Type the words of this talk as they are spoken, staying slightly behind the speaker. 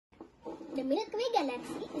The Milky Way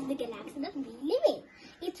galaxy is the galaxy that we live in.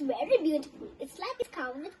 It's very beautiful. It's like it's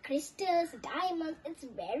covered with crystals, diamonds. It's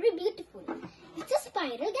very beautiful. It's a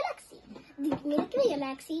spiral galaxy. The Milky Way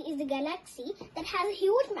galaxy is the galaxy that has a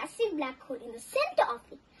huge, massive black hole in the center of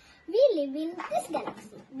it. We live in this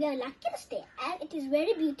galaxy. We are lucky to stay, and it is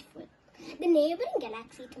very beautiful. The neighboring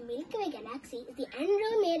galaxy to Milky Way galaxy is the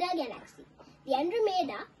Andromeda galaxy. The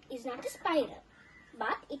Andromeda is not a spiral,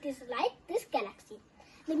 but it is like this galaxy.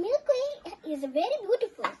 The Milky Way is very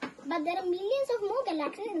beautiful, but there are millions of more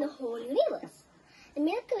galaxies in the whole universe. The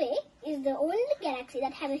Milky Way is the only galaxy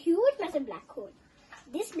that has a huge, massive black hole.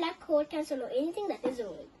 This black hole can swallow anything that is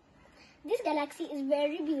old. This galaxy is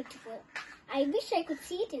very beautiful. I wish I could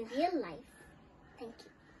see it in real life. Thank you.